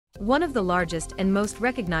One of the largest and most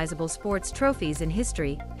recognizable sports trophies in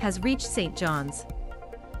history has reached St. John's.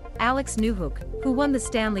 Alex Newhook, who won the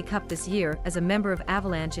Stanley Cup this year as a member of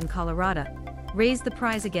Avalanche in Colorado, raised the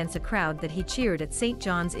prize against a crowd that he cheered at St.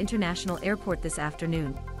 John's International Airport this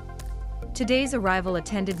afternoon. Today's arrival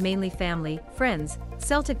attended mainly family, friends,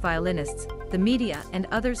 Celtic violinists, the media and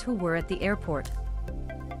others who were at the airport.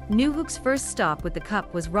 Newhook's first stop with the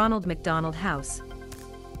cup was Ronald McDonald House.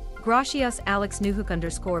 Gracias Alex Newhook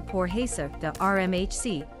 _ por hacer the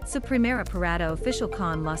RMHC primera parada oficial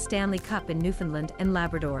con la Stanley Cup in Newfoundland and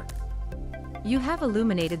Labrador. You have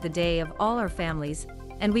illuminated the day of all our families,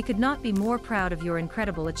 and we could not be more proud of your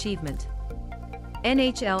incredible achievement.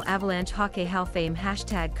 NHL AVALANCHE HOCKEYHALLFAME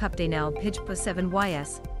 #CUP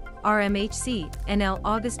BHIJKPW7YS, RMHC NL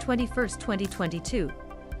August 21, 2022.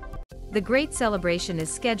 The great celebration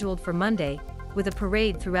is scheduled for Monday, with a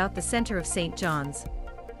parade throughout the center of St. John's.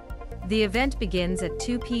 The event begins at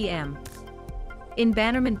 2 p.m. in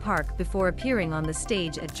Bannerman Park before appearing on the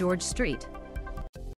stage at George Street.